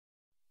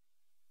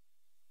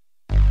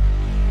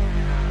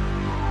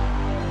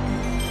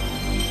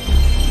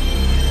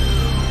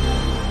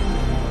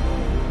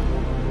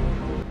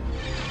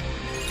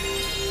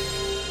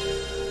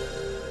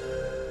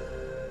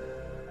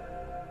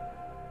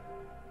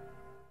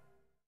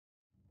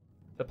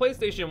The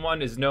PlayStation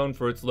 1 is known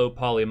for its low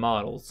poly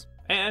models,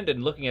 and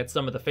in looking at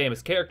some of the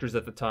famous characters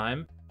at the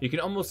time, you can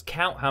almost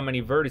count how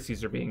many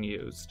vertices are being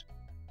used.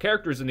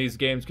 Characters in these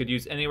games could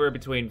use anywhere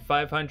between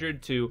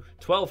 500 to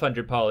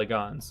 1200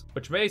 polygons,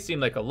 which may seem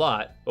like a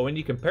lot, but when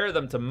you compare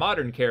them to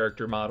modern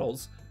character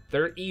models,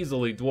 they're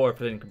easily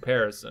dwarfed in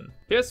comparison.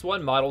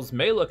 PS1 models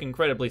may look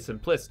incredibly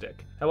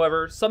simplistic.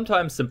 However,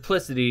 sometimes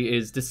simplicity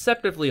is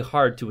deceptively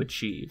hard to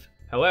achieve.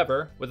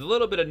 However, with a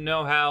little bit of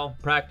know-how,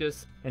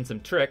 practice, and some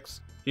tricks,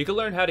 you can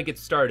learn how to get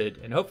started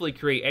and hopefully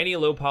create any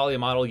low poly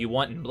model you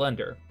want in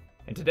Blender.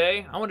 And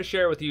today, I want to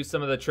share with you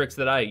some of the tricks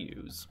that I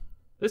use.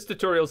 This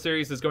tutorial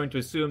series is going to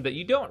assume that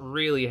you don't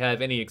really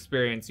have any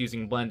experience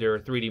using Blender or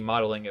 3D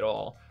modeling at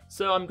all,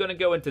 so I'm going to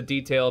go into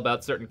detail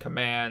about certain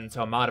commands,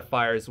 how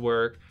modifiers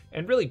work,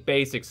 and really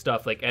basic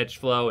stuff like edge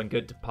flow and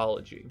good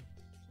topology.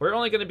 We're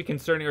only going to be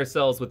concerning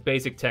ourselves with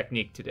basic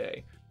technique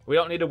today. We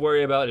don't need to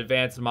worry about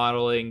advanced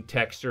modeling,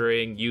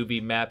 texturing,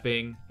 UV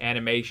mapping,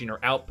 animation,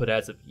 or output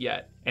as of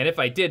yet. And if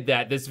I did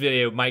that, this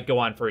video might go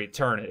on for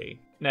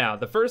eternity. Now,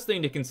 the first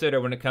thing to consider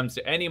when it comes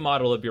to any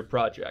model of your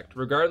project,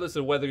 regardless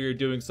of whether you're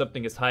doing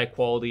something as high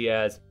quality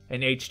as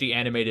an HD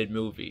animated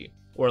movie,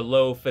 or a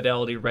low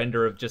fidelity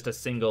render of just a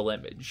single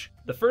image,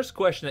 the first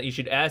question that you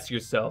should ask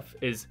yourself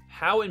is,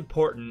 how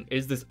important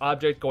is this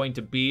object going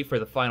to be for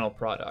the final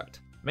product?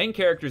 Main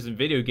characters in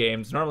video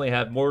games normally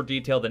have more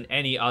detail than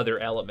any other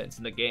elements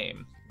in the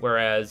game,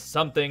 whereas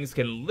some things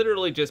can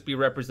literally just be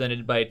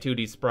represented by a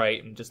 2D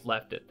sprite and just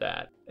left at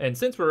that. And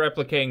since we're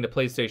replicating the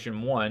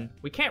PlayStation 1,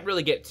 we can't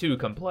really get too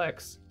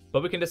complex,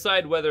 but we can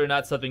decide whether or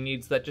not something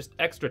needs that just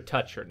extra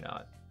touch or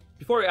not.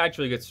 Before I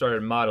actually get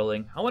started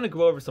modeling, I want to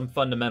go over some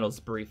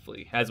fundamentals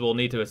briefly, as we'll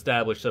need to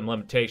establish some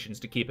limitations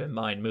to keep in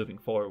mind moving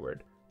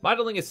forward.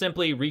 Modeling is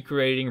simply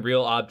recreating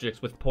real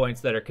objects with points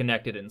that are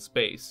connected in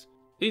space.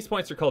 These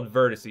points are called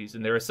vertices,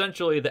 and they're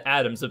essentially the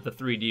atoms of the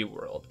 3D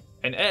world.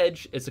 An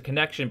edge is a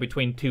connection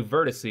between two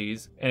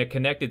vertices, and a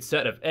connected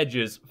set of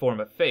edges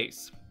form a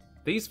face.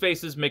 These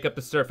faces make up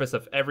the surface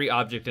of every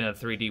object in a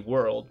 3D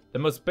world. The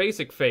most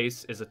basic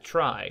face is a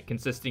trie,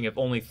 consisting of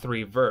only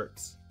 3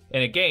 verts.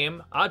 In a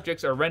game,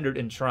 objects are rendered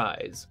in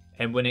tries,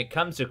 and when it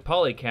comes to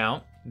poly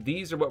count,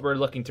 these are what we're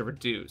looking to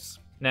reduce.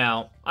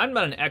 Now, I'm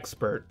not an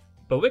expert,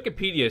 but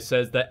Wikipedia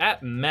says that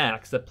at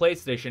max, the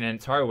PlayStation and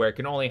its hardware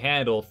can only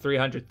handle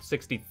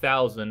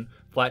 360,000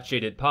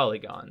 flat-shaded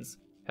polygons.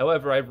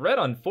 However, I've read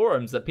on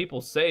forums that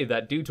people say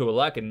that due to a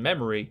lack in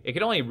memory, it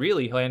can only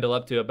really handle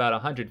up to about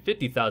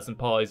 150,000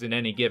 polys in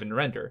any given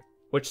render,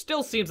 which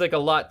still seems like a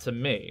lot to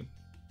me.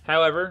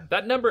 However,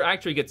 that number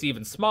actually gets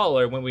even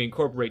smaller when we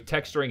incorporate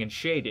texturing and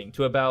shading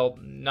to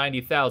about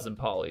 90,000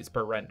 polys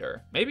per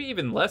render. Maybe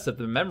even less if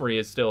the memory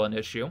is still an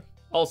issue.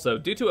 Also,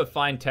 due to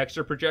fine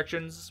texture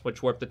projections,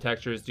 which warp the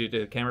textures due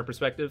to the camera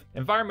perspective,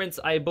 environments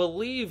I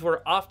believe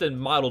were often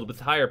modeled with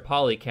higher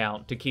poly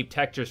count to keep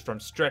textures from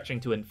stretching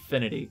to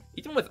infinity.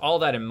 Even with all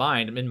that in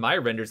mind, in my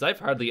renders I've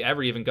hardly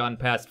ever even gone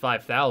past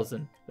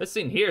 5,000. This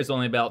scene here is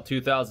only about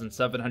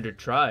 2,700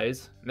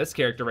 tries, and this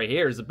character right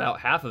here is about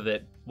half of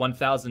it,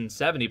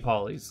 1,070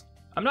 polys.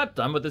 I'm not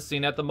done with this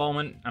scene at the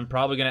moment. I'm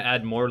probably going to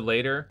add more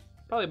later,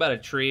 probably about a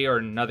tree or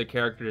another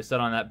character to set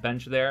on that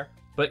bench there.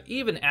 But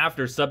even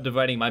after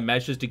subdividing my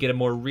meshes to get a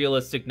more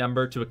realistic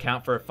number to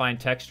account for fine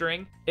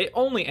texturing, it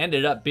only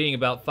ended up being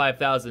about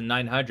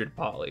 5,900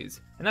 polys,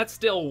 and that's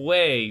still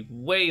way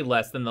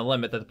less than the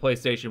limit that the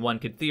PlayStation 1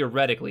 could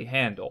theoretically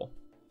handle.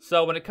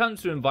 So when it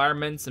comes to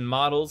environments and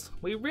models,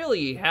 we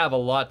really have a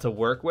lot to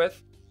work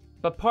with,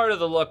 but part of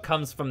the look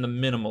comes from the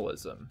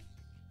minimalism.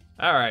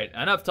 Alright,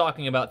 enough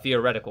talking about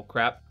theoretical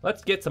crap,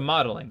 let's get to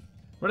modeling.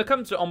 When it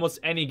comes to almost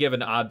any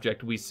given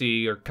object we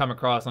see or come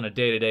across on a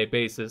day-to-day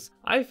basis,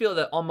 I feel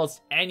that almost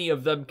any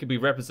of them can be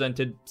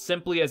represented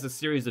simply as a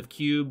series of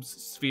cubes,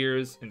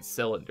 spheres, and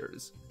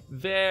cylinders.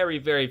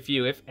 Very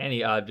few, if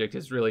any, object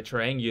is really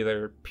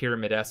triangular,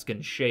 pyramid-esque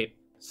in shape.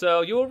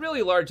 So you will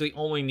really largely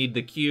only need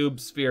the cube,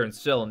 sphere, and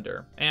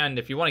cylinder, and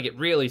if you want to get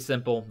really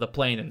simple, the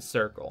plane and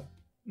circle.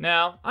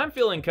 Now, I'm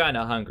feeling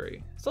kinda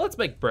hungry, so let's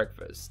make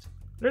breakfast.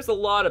 There's a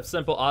lot of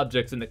simple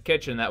objects in the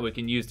kitchen that we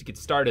can use to get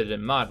started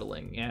in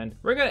modeling, and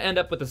we're gonna end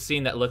up with a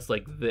scene that looks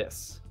like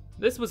this.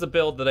 This was a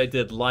build that I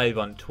did live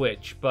on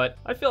Twitch, but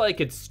I feel I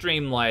could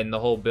streamline the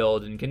whole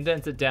build and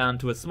condense it down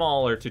to a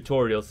smaller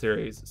tutorial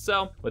series.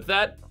 So with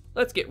that,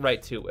 let's get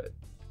right to it.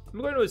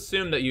 I'm going to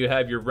assume that you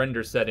have your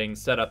render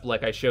settings set up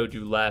like I showed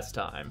you last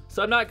time,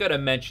 so I'm not gonna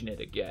mention it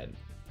again.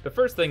 The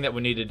first thing that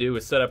we need to do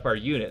is set up our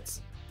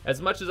units.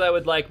 As much as I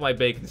would like my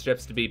bacon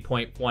strips to be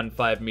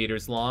 0.15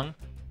 meters long,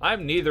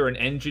 I'm neither an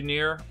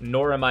engineer,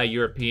 nor am I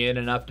European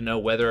enough to know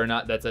whether or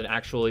not that's an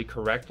actually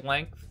correct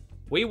length.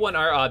 We want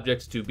our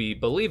objects to be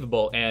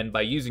believable, and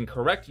by using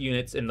correct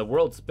units in the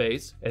world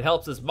space, it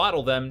helps us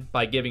model them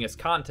by giving us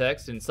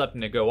context and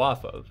something to go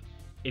off of.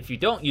 If you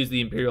don't use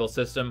the Imperial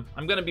system,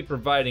 I'm going to be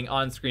providing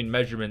on-screen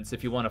measurements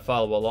if you want to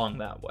follow along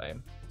that way.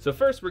 So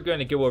first we're going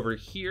to go over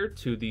here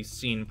to the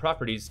Scene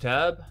Properties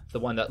tab, the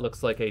one that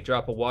looks like a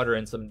drop of water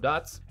and some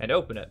dots, and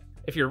open it.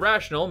 If you're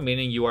rational,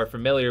 meaning you are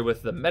familiar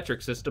with the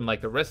metric system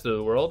like the rest of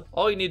the world,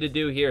 all you need to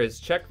do here is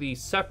check the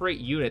separate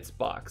units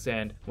box,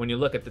 and when you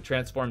look at the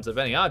transforms of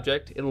any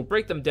object, it will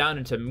break them down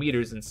into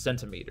meters and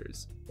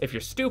centimeters. If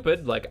you're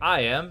stupid, like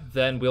I am,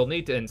 then we'll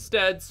need to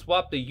instead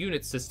swap the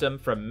unit system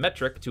from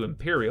metric to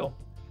imperial.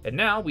 And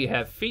now we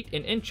have feet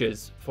and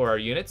inches for our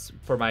units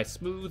for my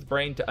smooth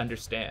brain to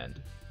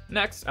understand.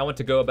 Next, I want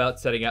to go about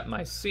setting up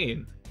my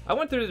scene. I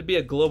want there to be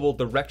a global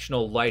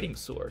directional lighting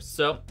source,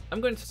 so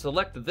I'm going to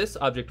select this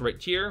object right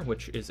here,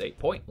 which is a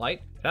point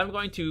light, and I'm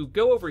going to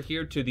go over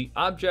here to the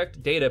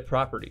object data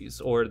properties,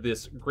 or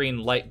this green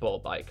light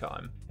bulb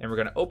icon, and we're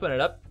going to open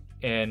it up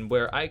and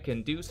where I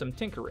can do some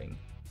tinkering.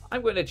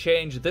 I'm going to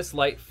change this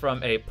light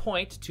from a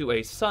point to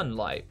a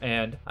sunlight,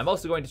 and I'm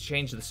also going to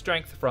change the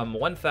strength from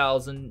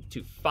 1000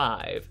 to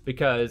 5,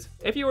 because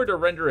if you were to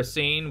render a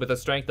scene with a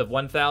strength of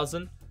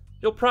 1000,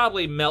 you'll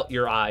probably melt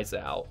your eyes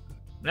out.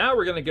 Now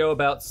we're going to go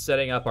about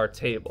setting up our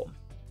table.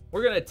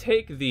 We're going to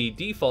take the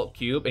default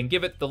cube and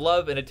give it the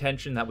love and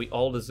attention that we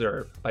all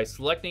deserve by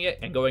selecting it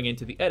and going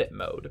into the edit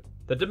mode.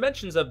 The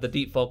dimensions of the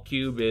default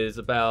cube is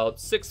about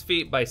 6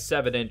 feet by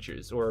 7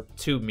 inches, or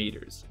 2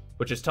 meters,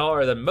 which is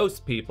taller than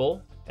most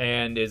people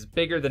and is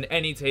bigger than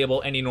any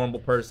table any normal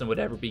person would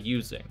ever be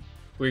using.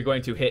 We're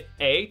going to hit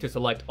A to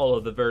select all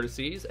of the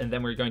vertices, and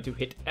then we're going to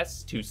hit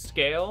S to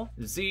scale,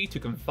 Z to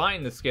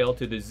confine the scale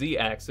to the Z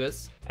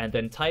axis, and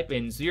then type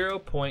in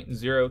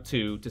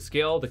 0.02 to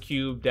scale the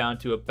cube down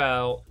to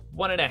about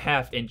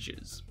 1.5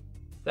 inches.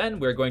 Then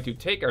we're going to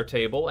take our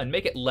table and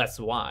make it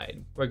less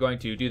wide. We're going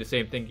to do the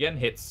same thing again,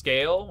 hit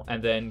scale,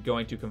 and then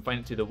going to confine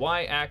it to the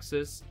Y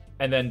axis,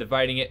 and then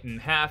dividing it in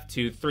half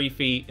to 3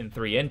 feet and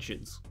 3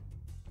 inches.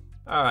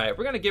 Alright,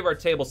 we're going to give our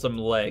table some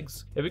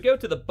legs. If we go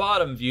to the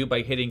bottom view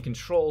by hitting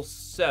Control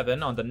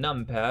 7 on the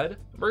numpad,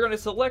 we're going to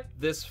select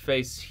this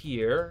face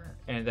here,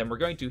 and then we're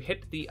going to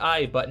hit the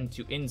I button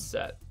to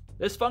inset.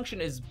 This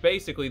function is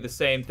basically the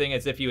same thing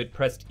as if you had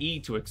pressed E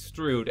to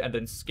extrude and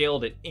then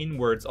scaled it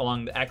inwards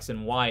along the X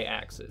and Y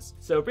axis.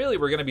 So really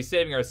we're going to be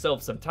saving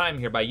ourselves some time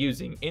here by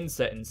using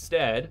inset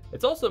instead.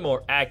 It's also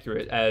more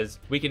accurate as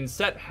we can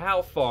set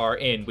how far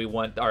in we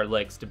want our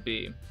legs to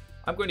be.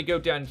 I'm going to go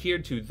down here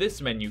to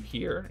this menu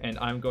here, and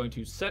I'm going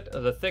to set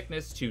the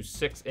thickness to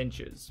 6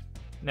 inches.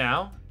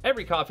 Now,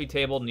 every coffee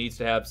table needs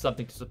to have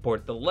something to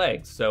support the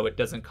legs so it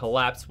doesn't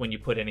collapse when you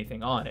put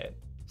anything on it.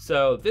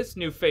 So this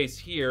new face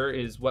here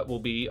is what will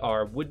be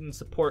our wooden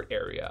support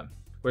area.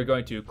 We're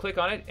going to click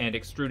on it and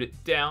extrude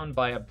it down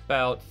by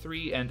about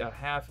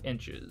 3.5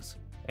 inches.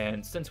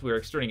 And since we're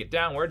extruding it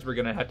downwards, we're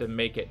going to have to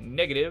make it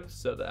negative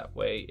so that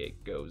way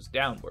it goes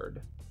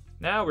downward.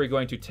 Now we're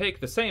going to take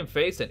the same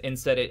face and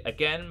inset it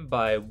again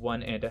by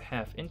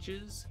 1.5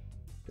 inches.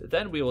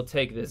 Then we will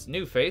take this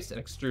new face and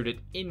extrude it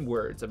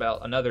inwards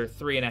about another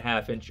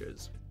 3.5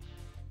 inches.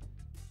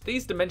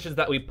 These dimensions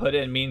that we put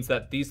in means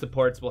that these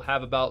supports will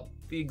have about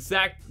the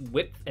exact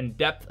width and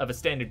depth of a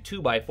standard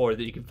 2x4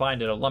 that you can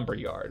find in a lumber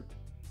yard.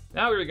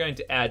 Now we're going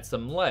to add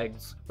some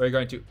legs. We're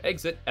going to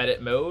exit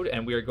edit mode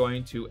and we are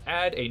going to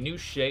add a new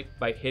shape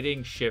by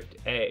hitting Shift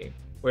A.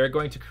 We're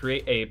going to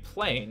create a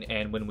plane,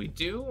 and when we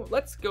do,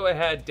 let's go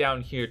ahead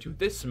down here to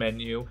this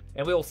menu,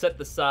 and we will set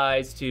the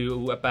size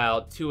to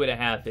about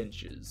 2.5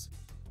 inches.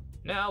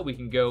 Now we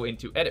can go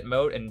into edit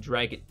mode and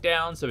drag it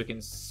down so we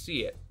can see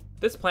it.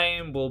 This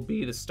plane will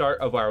be the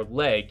start of our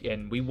leg,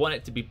 and we want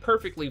it to be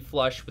perfectly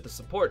flush with the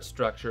support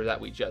structure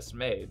that we just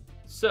made.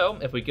 So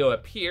if we go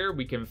up here,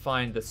 we can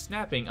find the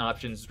snapping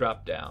options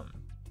drop down.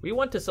 We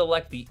want to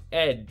select the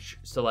edge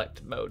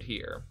select mode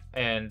here,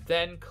 and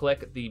then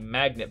click the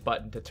magnet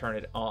button to turn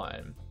it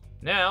on.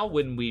 Now,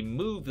 when we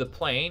move the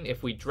plane,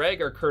 if we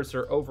drag our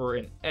cursor over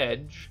an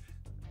edge,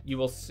 you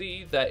will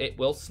see that it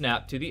will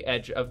snap to the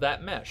edge of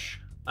that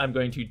mesh. I'm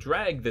going to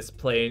drag this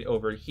plane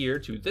over here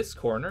to this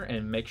corner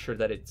and make sure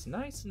that it's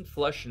nice and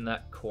flush in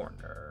that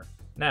corner.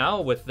 Now,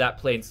 with that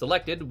plane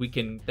selected, we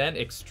can then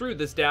extrude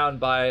this down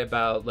by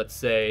about, let's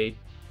say,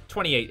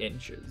 28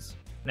 inches.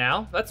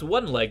 Now, that's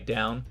one leg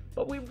down,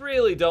 but we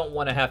really don't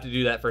want to have to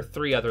do that for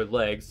 3 other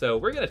legs, so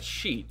we're going to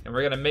cheat, and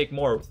we're going to make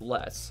more with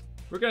less.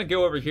 We're going to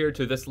go over here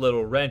to this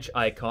little wrench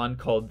icon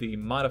called the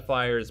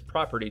Modifiers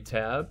Property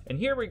tab, and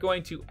here we're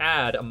going to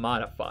add a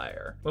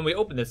modifier. When we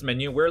open this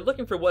menu, we're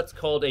looking for what's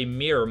called a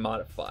mirror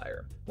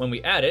modifier. When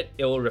we add it,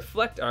 it will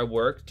reflect our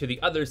work to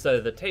the other side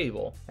of the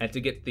table, and to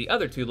get the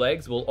other 2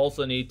 legs, we'll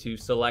also need to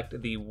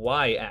select the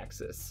Y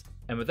axis.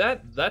 And with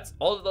that, that's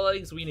all of the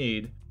legs we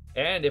need.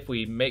 And if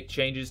we make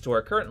changes to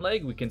our current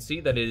leg, we can see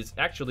that it is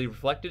actually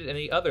reflected in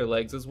the other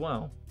legs as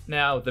well.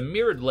 Now, the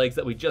mirrored legs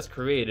that we just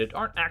created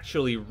aren't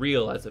actually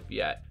real as of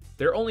yet.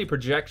 They're only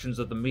projections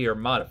of the mirror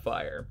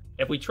modifier.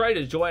 If we try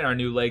to join our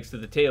new legs to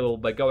the table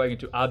by going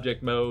into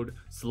object mode,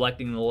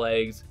 selecting the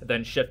legs, and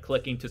then shift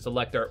clicking to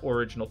select our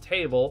original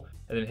table,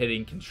 and then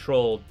hitting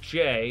Ctrl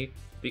J,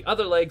 the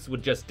other legs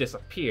would just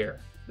disappear.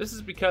 This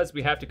is because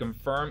we have to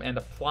confirm and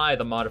apply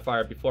the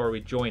modifier before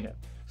we join it.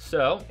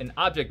 So, in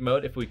object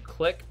mode, if we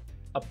click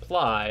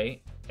Apply,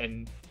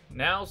 and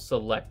now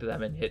select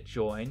them and hit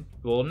Join,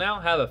 we will now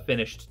have a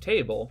finished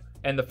table,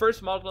 And the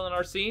first model in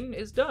our scene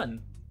is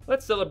done.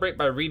 Let's celebrate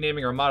by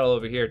renaming our model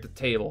over here at the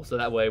table, so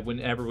that way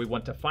whenever we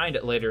want to find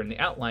it later in the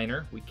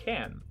outliner, we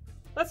can.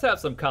 Let's have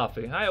some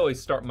coffee. I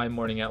always start my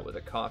morning out with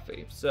a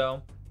coffee.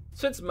 So,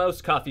 since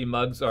most coffee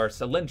mugs are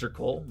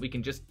cylindrical, we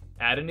can just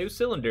add a new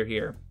cylinder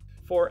here.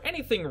 For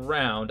anything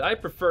round, I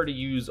prefer to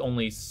use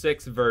only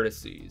 6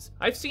 vertices.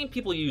 I've seen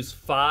people use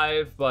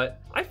 5,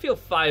 but I feel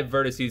 5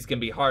 vertices can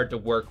be hard to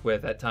work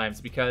with at times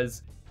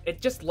because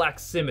it just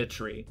lacks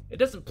symmetry. It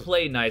doesn't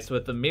play nice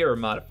with the mirror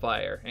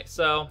modifier,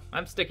 so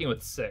I'm sticking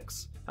with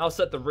 6. I'll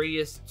set the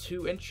radius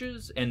 2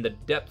 inches and the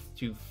depth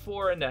to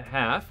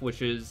 4.5,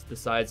 which is the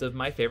size of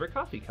my favorite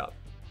coffee cup.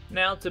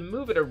 Now, to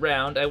move it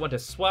around, I want to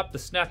swap the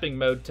snapping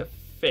mode to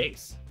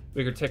face.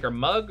 We can take our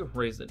mug,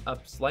 raise it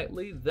up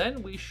slightly,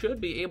 then we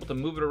should be able to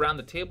move it around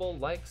the table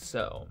like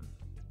so.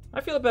 I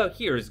feel about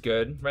here is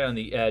good, right on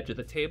the edge of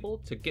the table,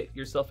 to get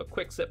yourself a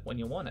quick sip when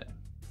you want it.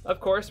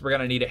 Of course, we're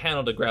gonna need a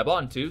handle to grab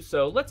onto,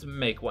 so let's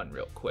make one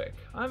real quick.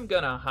 I'm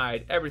gonna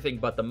hide everything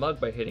but the mug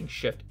by hitting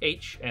Shift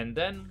H, and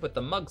then with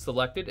the mug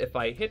selected, if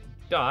I hit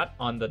dot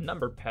on the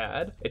number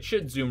pad, it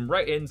should zoom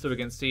right in so we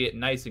can see it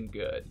nice and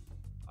good.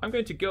 I'm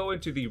going to go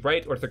into the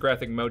right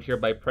orthographic mode here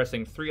by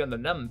pressing 3 on the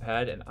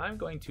numpad, and I'm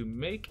going to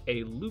make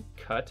a loop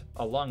cut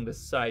along the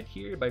side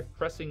here by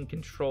pressing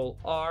Ctrl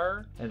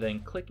R and then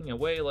clicking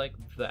away like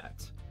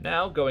that.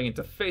 Now, going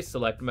into face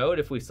select mode,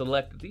 if we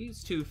select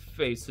these 2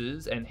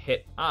 faces and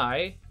hit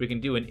I, we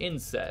can do an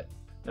inset.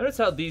 Notice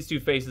how these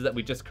 2 faces that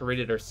we just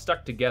created are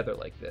stuck together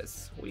like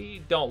this.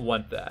 We don't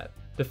want that.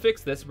 To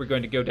fix this, we're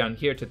going to go down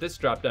here to this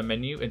drop-down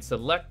menu and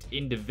select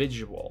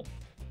individual.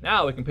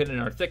 Now we can put in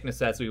our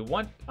thickness as we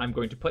want. I'm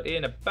going to put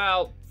in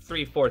about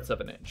 3/4 of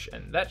an inch,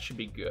 and that should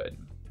be good.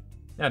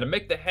 Now to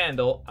make the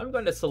handle, I'm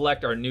going to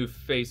select our new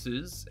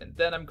faces, and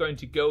then I'm going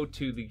to go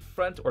to the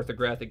front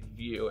orthographic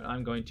view, and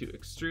I'm going to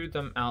extrude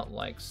them out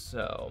like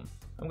so.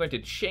 I'm going to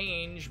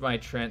change my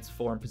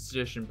transform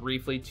position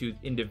briefly to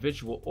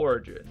individual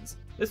origins.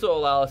 This will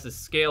allow us to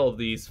scale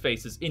these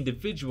faces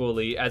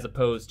individually as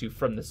opposed to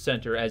from the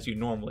center as you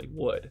normally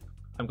would.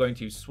 I'm going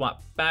to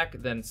swap back,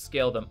 then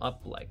scale them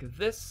up like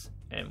this.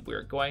 And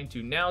we're going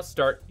to now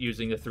start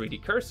using the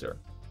 3D cursor.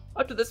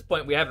 Up to this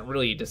point, we haven't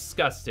really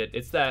discussed it.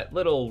 It's that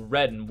little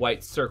red and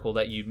white circle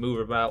that you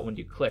move about when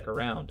you click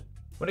around.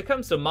 When it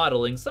comes to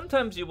modeling,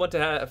 sometimes you want to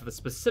have a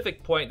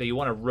specific point that you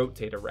want to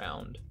rotate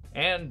around.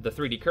 And the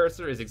 3D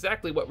cursor is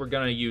exactly what we're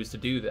going to use to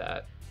do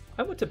that.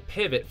 I want to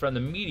pivot from the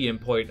median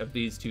point of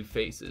these 2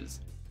 faces.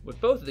 With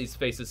both of these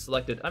faces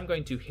selected, I'm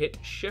going to hit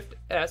Shift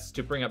S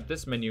to bring up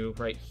this menu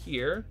right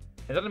here.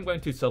 And then I'm going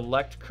to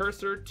select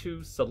cursor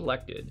to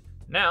selected.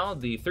 Now,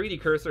 the 3D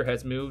cursor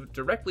has moved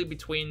directly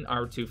between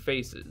our 2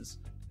 faces.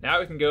 Now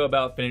we can go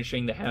about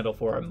finishing the handle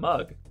for our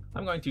mug.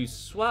 I'm going to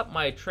swap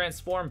my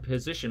transform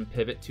position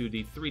pivot to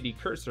the 3D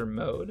cursor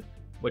mode,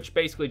 which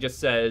basically just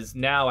says,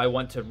 now I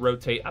want to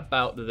rotate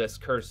about this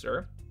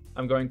cursor.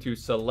 I'm going to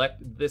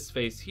select this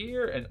face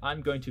here, and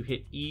I'm going to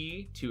hit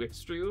E to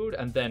extrude,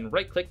 and then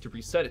right click to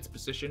reset its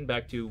position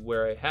back to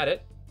where I had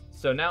it.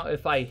 So now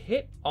if I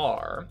hit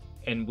R,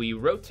 and we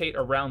rotate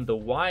around the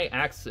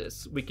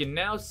Y-axis, we can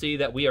now see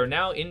that we are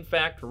now in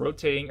fact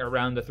rotating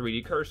around the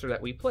 3D cursor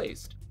that we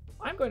placed.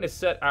 I'm going to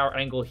set our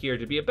angle here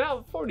to be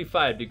about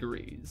 45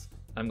 degrees.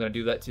 I'm going to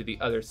do that to the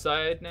other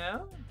side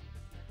now.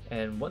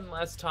 And one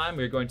last time,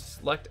 we're going to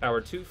select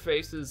our 2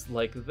 faces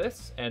like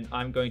this, and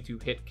I'm going to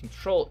hit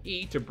Ctrl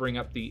E to bring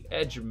up the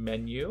edge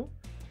menu.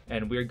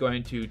 And we're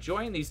going to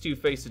join these 2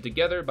 faces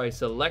together by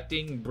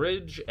selecting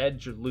Bridge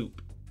Edge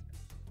Loop.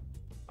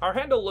 Our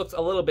handle looks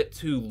a little bit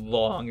too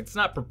long, it's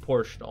not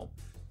proportional.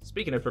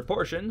 Speaking of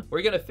proportion,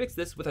 we're going to fix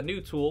this with a new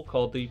tool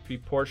called the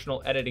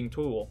Proportional Editing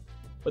tool.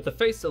 With the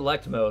face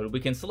select mode, we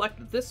can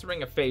select this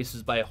ring of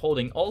faces by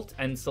holding Alt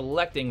and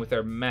selecting with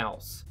our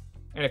mouse.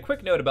 And a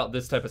quick note about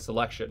this type of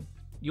selection.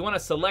 You want to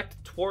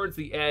select towards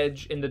the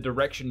edge in the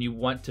direction you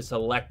want to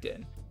select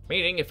in.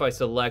 Meaning if I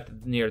select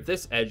near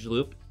this edge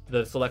loop,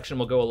 the selection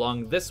will go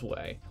along this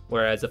way.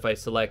 Whereas if I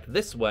select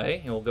this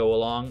way, it will go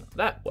along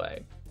that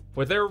way.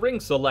 With our ring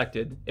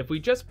selected, if we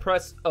just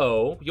press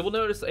O, you will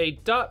notice a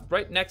dot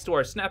right next to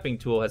our snapping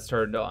tool has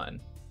turned on.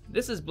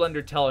 This is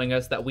Blender telling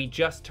us that we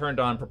just turned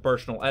on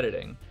proportional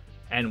editing.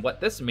 And what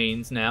this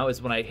means now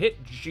is when I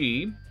hit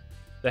G,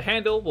 the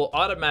handle will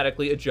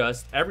automatically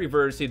adjust every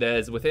vertex that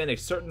is within a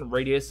certain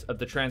radius of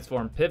the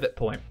transform pivot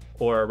point,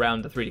 or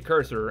around the 3D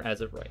cursor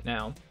as of right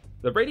now.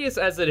 The radius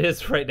as it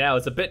is right now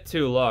is a bit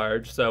too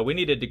large, so we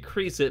need to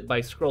decrease it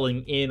by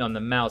scrolling in on the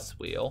mouse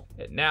wheel.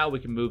 And now we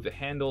can move the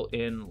handle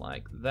in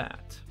like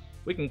that.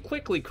 We can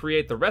quickly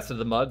create the rest of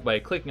the mug by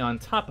clicking on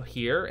top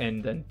here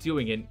and then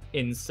doing an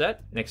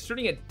inset and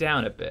extruding it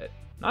down a bit.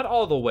 Not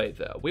all the way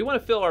though. We want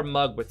to fill our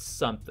mug with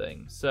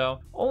something,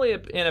 so only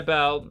in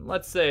about,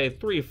 let's say,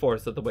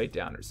 3/4 of the way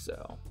down or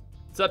so.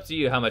 It's up to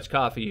you how much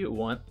coffee you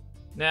want.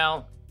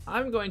 Now,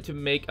 I'm going to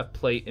make a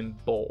plate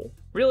and bowl.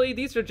 Really,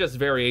 these are just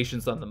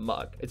variations on the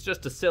mug. It's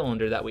just a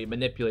cylinder that we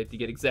manipulate to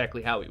get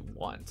exactly how we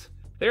want.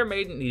 They're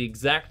made in the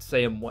exact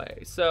same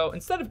way, so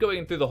instead of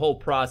going through the whole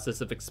process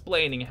of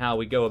explaining how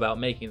we go about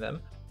making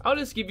them, I'll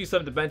just give you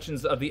some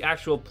dimensions of the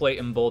actual plate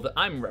and bowl that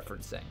I'm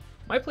referencing.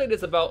 My plate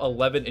is about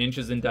 11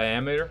 inches in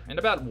diameter and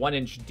about 1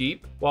 inch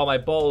deep, while my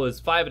bowl is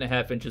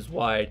 5.5 inches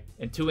wide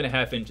and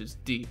 2.5 inches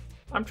deep.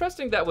 I'm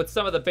trusting that with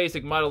some of the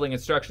basic modeling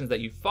instructions that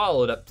you've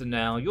followed up to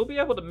now, you'll be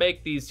able to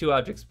make these two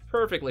objects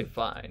perfectly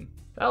fine.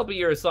 That'll be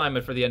your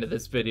assignment for the end of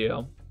this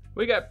video.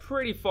 We got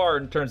pretty far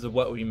in terms of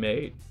what we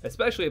made,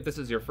 especially if this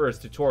is your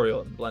first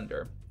tutorial in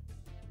Blender.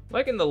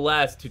 Like in the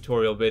last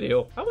tutorial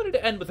video, I wanted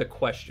to end with a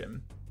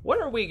question. What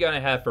are we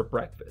gonna have for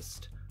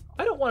breakfast?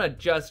 I don't want to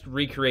just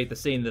recreate the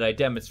scene that I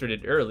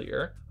demonstrated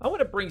earlier. I want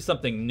to bring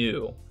something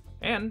new.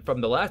 And from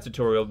the last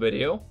tutorial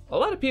video, a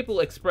lot of people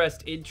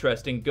expressed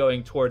interest in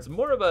going towards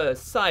more of a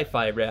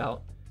sci-fi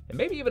route, and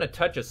maybe even a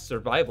touch of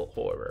survival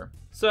horror.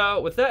 So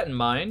with that in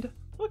mind,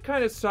 what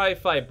kind of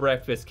sci-fi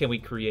breakfast can we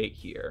create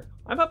here?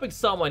 I'm hoping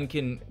someone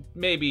can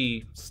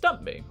maybe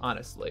stump me,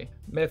 honestly,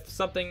 with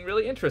something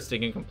really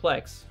interesting and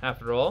complex.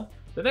 After all,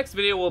 the next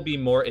video will be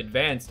more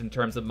advanced in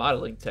terms of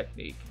modeling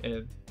technique,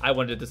 and I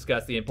wanted to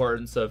discuss the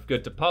importance of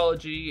good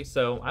topology,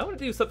 so I want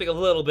to do something a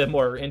little bit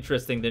more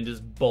interesting than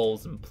just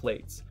bowls and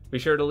plates. Be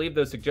sure to leave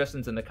those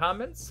suggestions in the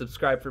comments,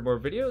 subscribe for more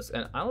videos,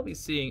 and I'll be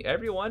seeing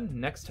everyone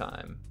next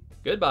time.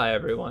 Goodbye,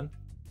 everyone.